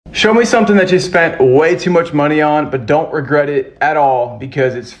Show me something that you spent way too much money on, but don't regret it at all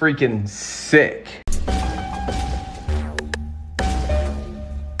because it's freaking sick.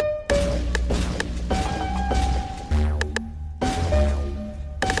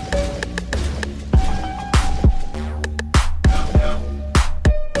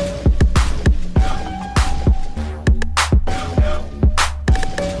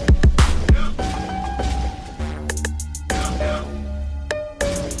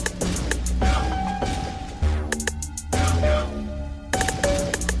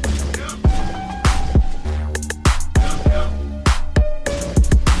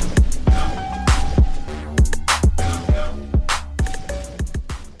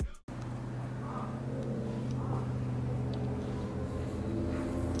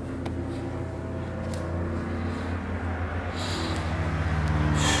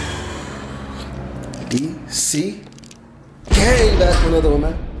 DC. Okay, back for another one,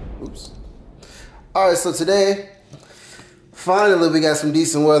 man. Oops. Alright, so today, finally we got some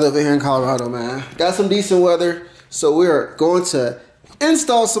decent weather over here in Colorado, man. Got some decent weather, so we are going to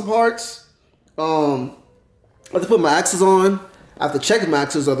install some parts. I have to put my axles on. I have to check if my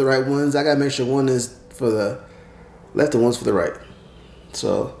axles are the right ones. I gotta make sure one is for the left and one's for the right.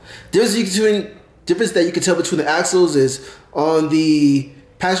 So, difference that you can tell between the axles is on the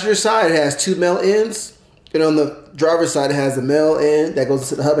passenger side, it has two male ends, and on the driver's side, it has the male end that goes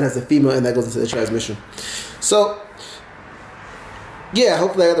into the hub and has the female end that goes into the transmission. So, yeah,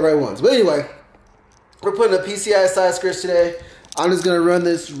 hopefully I got the right ones. But anyway, we're putting a PCI side skirts today. I'm just gonna run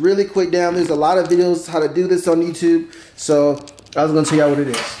this really quick down. There's a lot of videos how to do this on YouTube, so I was gonna tell y'all what it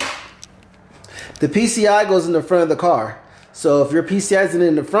is. The PCI goes in the front of the car. So if your PCI isn't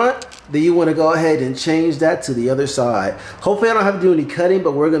in the front, then you want to go ahead and change that to the other side. Hopefully I don't have to do any cutting,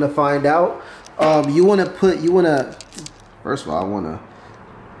 but we're going to find out. First of all, I want to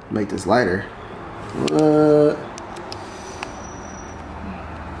make this lighter.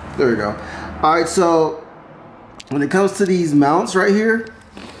 There we go. All right, so when it comes to these mounts right here,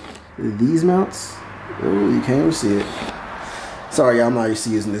 these mounts, oh, you can't even see it. Sorry, y'all, I'm not used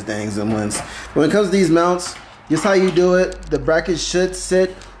to using this dang zoom lens. When it comes to these mounts, here's how you do it. The bracket should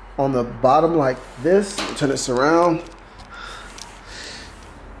sit on the bottom like this. Turn this around.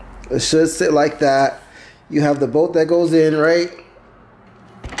 It should sit like that. You have the bolt that goes in, right?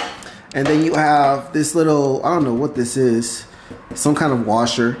 And then you have this little, I don't know what this is, some kind of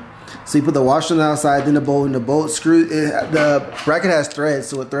washer. So you put the washer on the outside, then the bolt, and the bolt screw. The bracket has threads,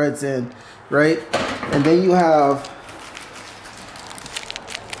 so it threads in, right? And then you have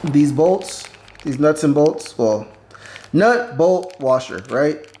these bolts. These nuts and bolts, well, nut, bolt, washer,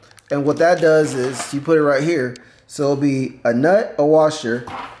 right? And what that does is you put it right here. So it'll be a nut, a washer,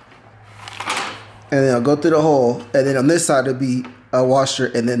 and then it'll go through the hole. And then on this side, it'll be a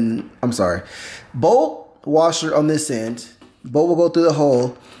washer, and then, I'm sorry, bolt, washer on this end. Bolt will go through the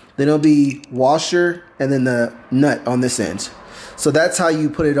hole. Then it'll be washer, and then the nut on this end. So that's how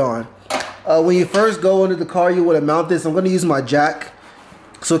you put it on. When you first go into the car, you want to mount this. I'm going to use my jack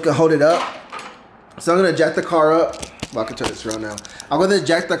so it can hold it up. So I'm going to jack the car up. Well, I can turn this around now. I'm going to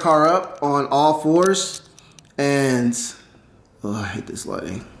jack the car up on all fours. And, oh, I hate this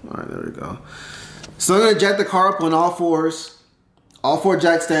lighting. All right, there we go. So I'm going to jack the car up on all fours. All four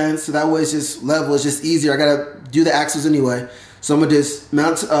jack stands. So that way it's just level. It's just easier. I got to do the axles anyway. So I'm going to just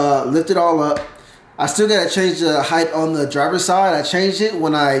mount, lift it all up. I still got to change the height on the driver's side. I changed it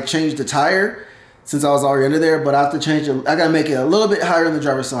when I changed the tire since I was already under there. But I have to change it. I got to make it a little bit higher on the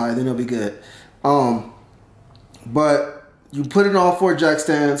driver's side. Then it'll be good. But you put it on all four jack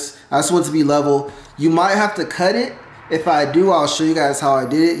stands. I just want it to be level. You might have to cut it. If I do, I'll show you guys how I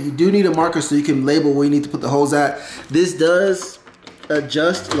did it. You do need a marker so you can label where you need to put the holes at. This does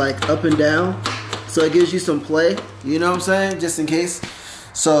adjust like up and down, so it gives you some play, you know what I'm saying, just in case.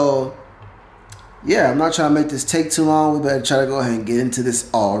 So yeah, I'm not trying to make this take too long. We better try to go ahead and get into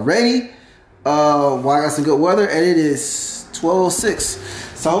this already. Well, I got some good weather, and it is 12:06.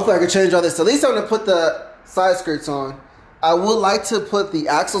 So hopefully I can change all this. So at least I'm gonna put the side skirts on. I would like to put the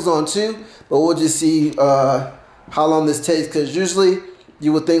axles on too, but we'll just see how long this takes, because usually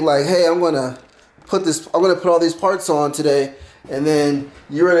you would think like, hey, I'm gonna put all these parts on today, and then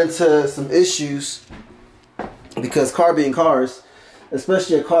you run into some issues because car being cars,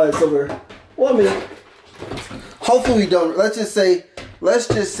 especially a car that's over, well, I mean, hopefully we don't, let's just say,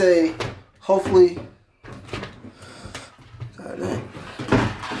 hopefully, God dang.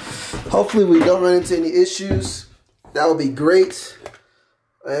 Hopefully we don't run into any issues. That would be great.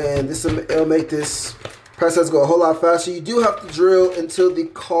 And it'll make this process go a whole lot faster. You do have to drill into the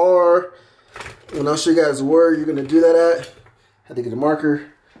car, and I'll show you guys where you're gonna do that at. Had to get a marker.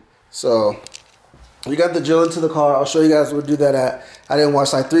 So we got the drill into the car. I'll show you guys where to do that at. I didn't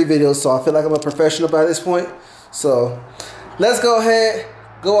watch like 3 videos, so I feel like I'm a professional by this point. So let's go ahead,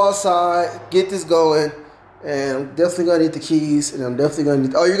 go outside, get this going. And I'm definitely gonna need the keys, and I'm definitely gonna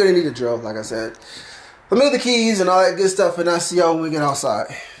need, oh, you're gonna need a drill, like I said. Let me get the keys and all that good stuff, and I'll see y'all when we get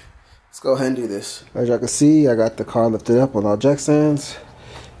outside. Let's go ahead and do this. As y'all can see, I got the car lifted up on all jack stands.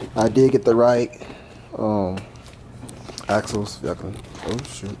 I did get the right axles. Y'all can, oh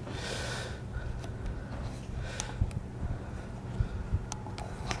shoot.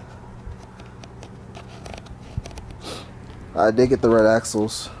 I did get the right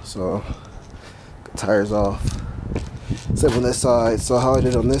axles, so tires off. Except on this side. So how I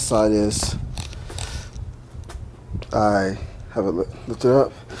did on this side is I have it lifted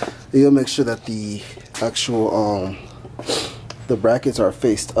up. You'll make sure that the actual the brackets are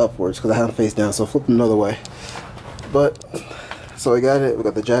faced upwards, because I have them face down, so flip them another way. But so we got it. We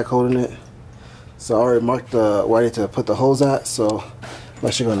got the jack holding it. So I already marked where I need to put the holes at. So I'm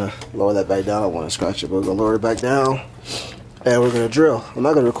actually gonna lower that back down. I want to scratch it, but we're gonna lower it back down. And we're gonna drill. I'm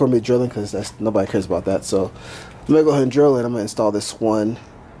not gonna record me drilling because that's, nobody cares about that. So I'm gonna go ahead and drill it. I'm gonna install this one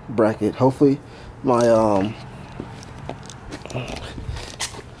bracket. Hopefully my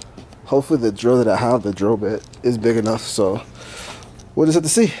hopefully the drill that I have, the drill bit, is big enough. So we'll just have to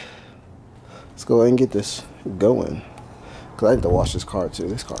see. Let's go ahead and get this going. Cause I need to wash this car too.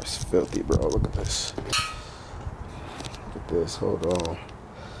 This car is filthy, bro. Look at this. Look at this. Hold on.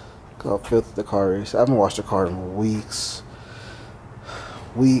 Look how filthy the car is. I haven't washed the car in weeks.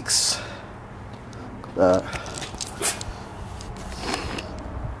 Look at that.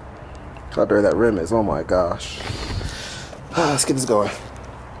 How dirty that rim is. Oh my gosh. Let's get this going.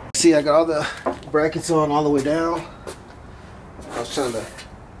 See, I got all the brackets on all the way down. I was trying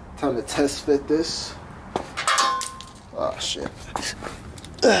to test fit this. Oh shit.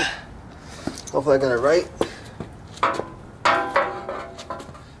 Hopefully I got it right.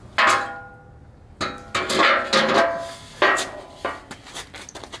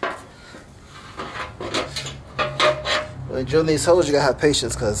 When drilling these holes, you gotta have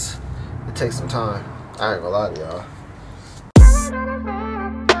patience because it takes some time. I ain't gonna lie to y'all.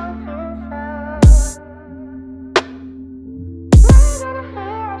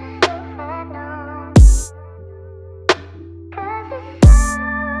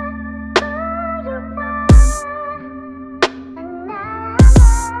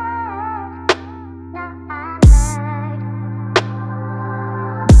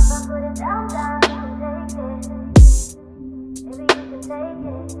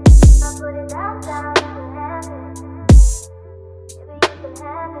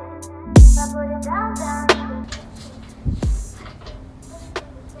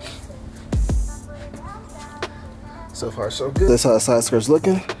 So far, so good. That's how the side skirt's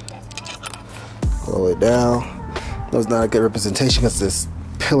looking. All the way down. That was not a good representation because this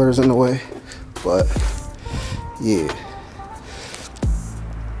pillar's in the way, but yeah.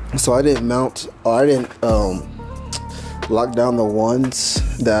 So I didn't mount, or I didn't lock down the ones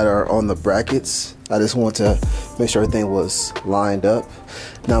that are on the brackets. I just want to make sure everything was lined up.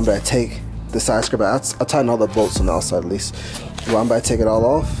 Now I'm gonna take the side skirt, but I'll tighten all the bolts on the outside at least. Well, I'm about to take it all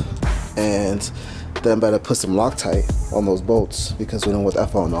off, and then I'm about to put some Loctite on those bolts because we don't want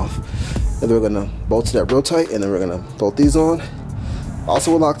that falling off. And then we're gonna bolt that real tight, and then we're gonna bolt these on.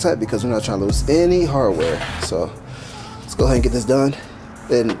 Also with Loctite because we're not trying to lose any hardware. So let's go ahead and get this done.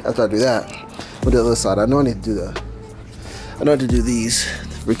 Then after I do that, we'll do the other side. I know I need to do I know how to do these.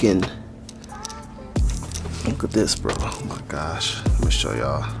 Freaking, look at this, bro. Oh my gosh. Let me show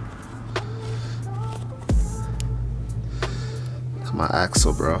y'all. Look at my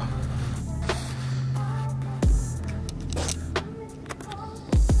axle, bro.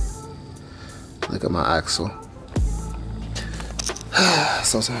 Look at my axle.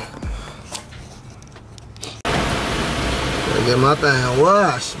 So sad. Gotta get my thing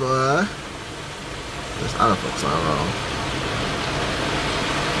washed, boy. This autofocus not wrong.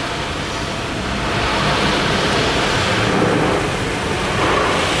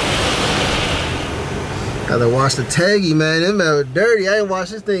 Gotta wash the taggy, man. Them man were dirty. I ain't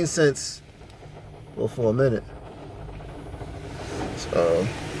washed this thing since, well, for a minute. So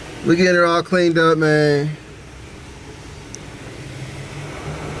we getting her all cleaned up, man.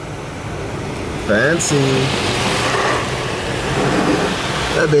 Fancy.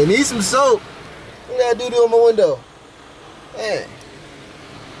 That baby needs some soap. Look at that doo-doo on my window. Man.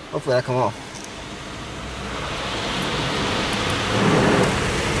 Hopefully that come off.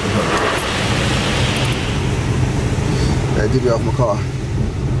 That doo-doo off my car.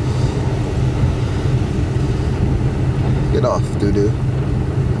 Get off, doo-doo.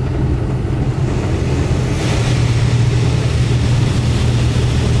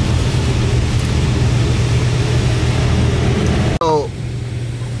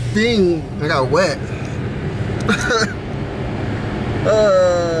 wet.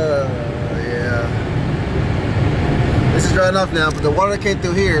 Yeah. This is drying off now, but the water came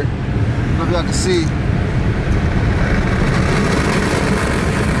through here. I don't know if y'all can see.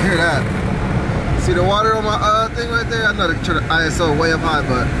 Hear that? See the water on my thing right there? I know to turn the ISO way up high,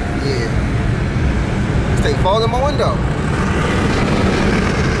 but yeah. This thing falls in my window.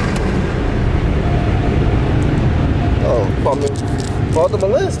 Oh, fall in my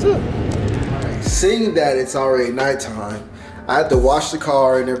lens too. Right, seeing that it's already nighttime, I had to wash the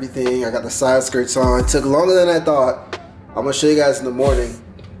car and everything. I got the side skirts on. It took longer than I thought. I'm gonna show you guys in the morning.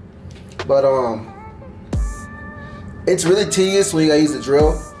 But it's really tedious when you gotta use the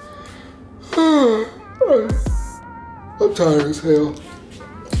drill. I'm tired as hell.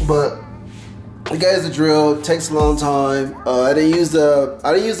 But you guys, the drill takes a long time. I didn't use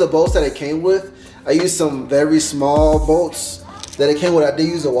the bolts that it came with. I used some very small bolts that it came with. I did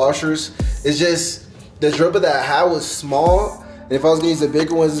use the washers. It's just the drill bit that I had was small, and if I was gonna use the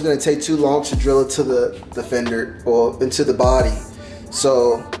bigger ones, it's gonna take too long to drill it to the fender or into the body.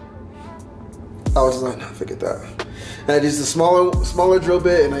 So I was just like, no, forget that. And I used the smaller drill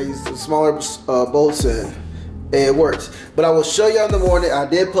bit, and I used the smaller bolts, and it worked. But I will show you in the morning. I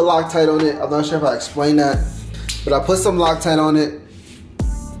did put Loctite on it. I'm not sure if I explained that, but I put some Loctite on it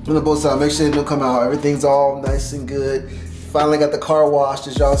on the both sides. Make sure it don't come out. Everything's all nice and good. Finally got the car washed,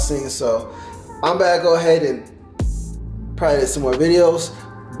 as y'all seen. So I'm about to go ahead and probably did some more videos,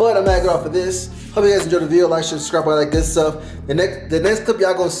 but I'm gonna get off of this. Hope you guys enjoyed the video. Like, share, subscribe, all that good stuff. The next clip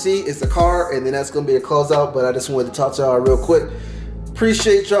y'all gonna see is the car, and then that's gonna be a closeout. But I just wanted to talk to y'all real quick.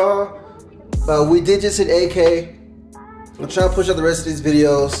 Appreciate y'all. We did just hit 8K. I'm trying to push out the rest of these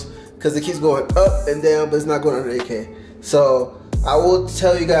videos because it keeps going up and down, but it's not going under 8K. So I will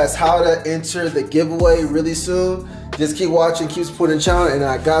tell you guys how to enter the giveaway really soon. Just keep watching, keep supporting the channel, and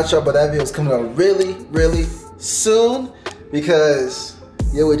I got y'all. But that video is coming out really, really soon because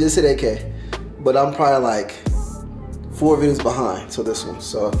yeah, we just hit 8K. But I'm probably like 4 videos behind to this one.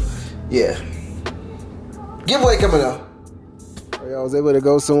 So yeah, giveaway coming up. I was able to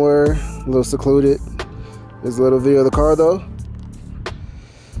go somewhere a little secluded. There's a little video of the car though.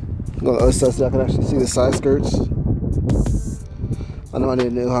 I'm gonna assess so I can actually see the side skirts. I know I need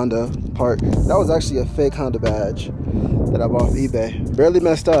a new Honda part. That was actually a fake Honda badge that I bought off eBay. Barely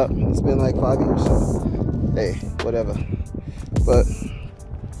messed up. It's been like 5 years, so hey, whatever. But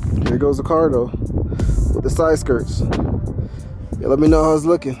here goes the car though, with the side skirts. Yeah, let me know how it's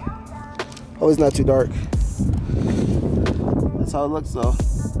looking. Oh, it's not too dark. That's how it looks though.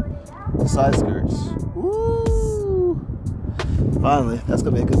 The side skirts. Woo! Finally, that's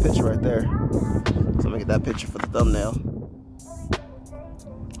gonna be a good picture right there. So I'm gonna get that picture for the thumbnail.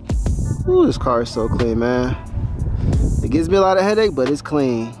 Ooh, this car is so clean, man. It gives me a lot of headache, but it's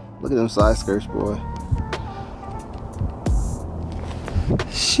clean. Look at them side skirts, boy.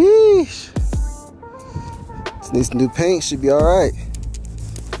 Sheesh. This needs some new paint, should be alright.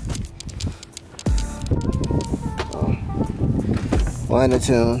 Liner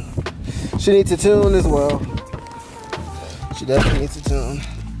tune. She needs to tune as well. She definitely needs to tune.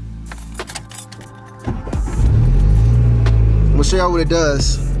 I'm gonna show y'all what it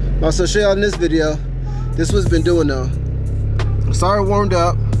does. I'll also show y'all in this video. This is what it's been doing though. I started warmed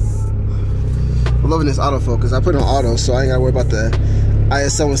up. I'm loving this autofocus. I put it on auto, so I ain't gotta worry about the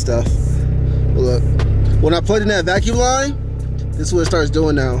ISO and stuff. But look, when I plug in that vacuum line, this is what it starts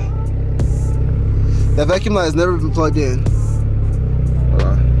doing now. That vacuum line has never been plugged in.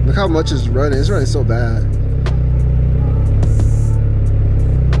 Look how much it's running. It's running so bad.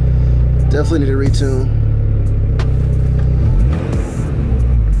 Definitely need to retune.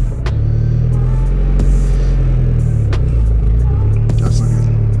 That's looking.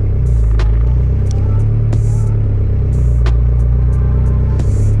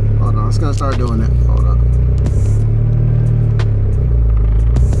 Hold on, it's gonna start doing it. Hold up.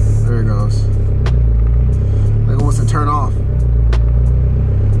 There it goes. Like it wants to turn off.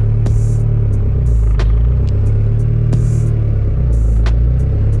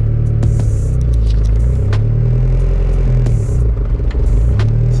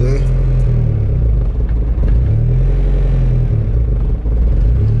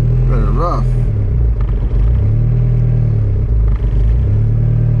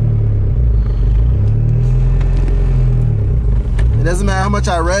 It doesn't matter how much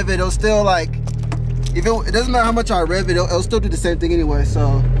I rev it, it'll still like, it doesn't matter how much I rev it, it'll still do the same thing anyway, so.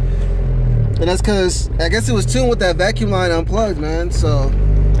 And that's cause, I guess it was tuned with that vacuum line unplugged, man, so.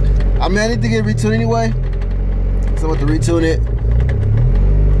 I mean, I need to get retuned anyway, so I'm about to retune it.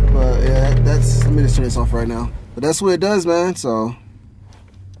 But yeah, let me just turn this off right now. But that's what it does, man, so.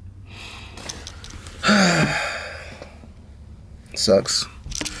 Sucks.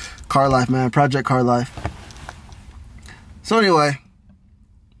 Car life, man. Project car life. So anyway,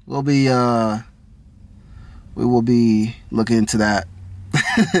 we will be looking into that.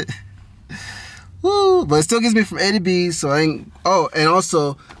 Woo! But it still gets me from A to B, so I ain't. Oh, and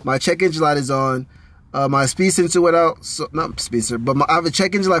also my check engine light is on. My speed sensor went out. So not speed sensor, but I have a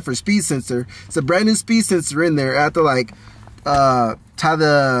check engine light for speed sensor. It's a brand new speed sensor in there. I have to like tie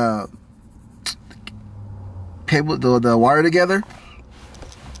the cable, the wire together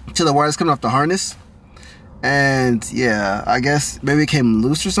to the wire that's coming off the harness. And yeah, I guess maybe it came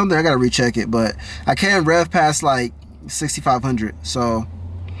loose or something. I gotta recheck it, but I can't rev past like 6,500. So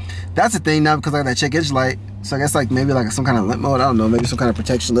that's the thing now because I got that check engine light. So I guess like maybe like some kind of limp mode. I don't know, maybe some kind of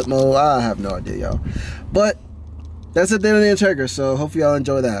protection limp mode. I have no idea, y'all. But that's it then on the Integra. So hopefully y'all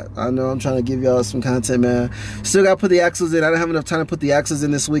enjoy that. I know I'm trying to give y'all some content, man. Still gotta put the axles in. I didn't have enough time to put the axles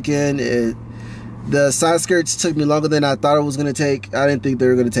in this weekend. The side skirts took me longer than I thought it was gonna take. I didn't think they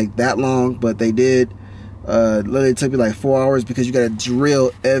were gonna take that long, but they did. Literally took me like 4 hours because you gotta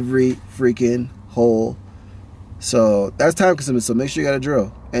drill every freaking hole. So that's time consuming. So make sure you gotta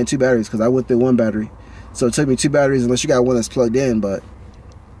drill, and 2 batteries because I went through 1 battery. So it took me 2 batteries unless you got one that's plugged in. But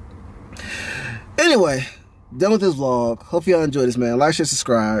anyway, done with this vlog. Hope y'all enjoyed this, man. Like, share,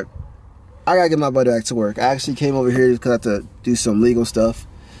 subscribe. I gotta get my buddy back to work. I actually came over here because I had to do some legal stuff,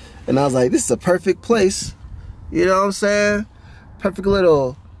 and I was like, this is a perfect place. You know what I'm saying? Perfect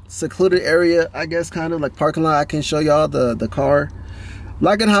little secluded area, I guess, kind of like parking lot. I can show y'all the car.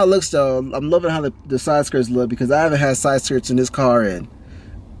 Liking how it looks though. I'm loving how the side skirts look because I haven't had side skirts in this car in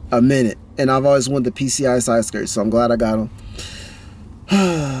a minute, and I've always wanted the PCI side skirts, so I'm glad I got them.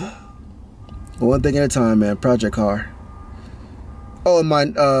 One thing at a time, man. Project car. Oh, and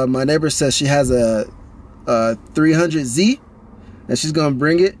my neighbor says she has a 300Z, and she's gonna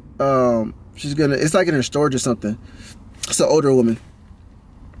bring it. It's like in her storage or something. It's an older woman.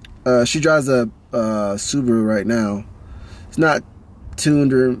 She drives a Subaru right now. It's not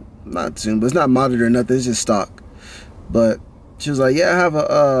tuned or not tuned, but it's not monitored or nothing. It's just stock. But she was like, "Yeah, I have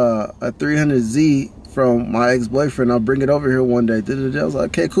a 300Z from my ex-boyfriend. I'll bring it over here one day." I was like,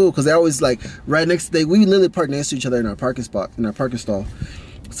 "Okay, cool," because they always like right next. We literally park next to each other in our parking spot, in our parking stall.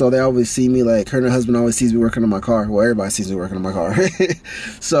 So they always see me. Like her and her husband always sees me working on my car. Well, everybody sees me working on my car.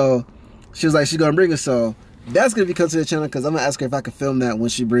 So she was like, she's gonna bring it. So that's gonna be coming to the channel because I'm gonna ask her if I can film that when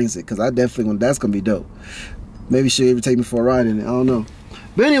she brings it because I definitely want. That's gonna be dope. Maybe she'll even take me for a ride in it. I don't know.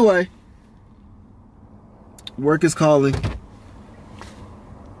 But anyway, work is calling.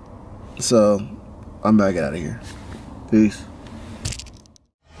 So I'm about to get out of here. Peace.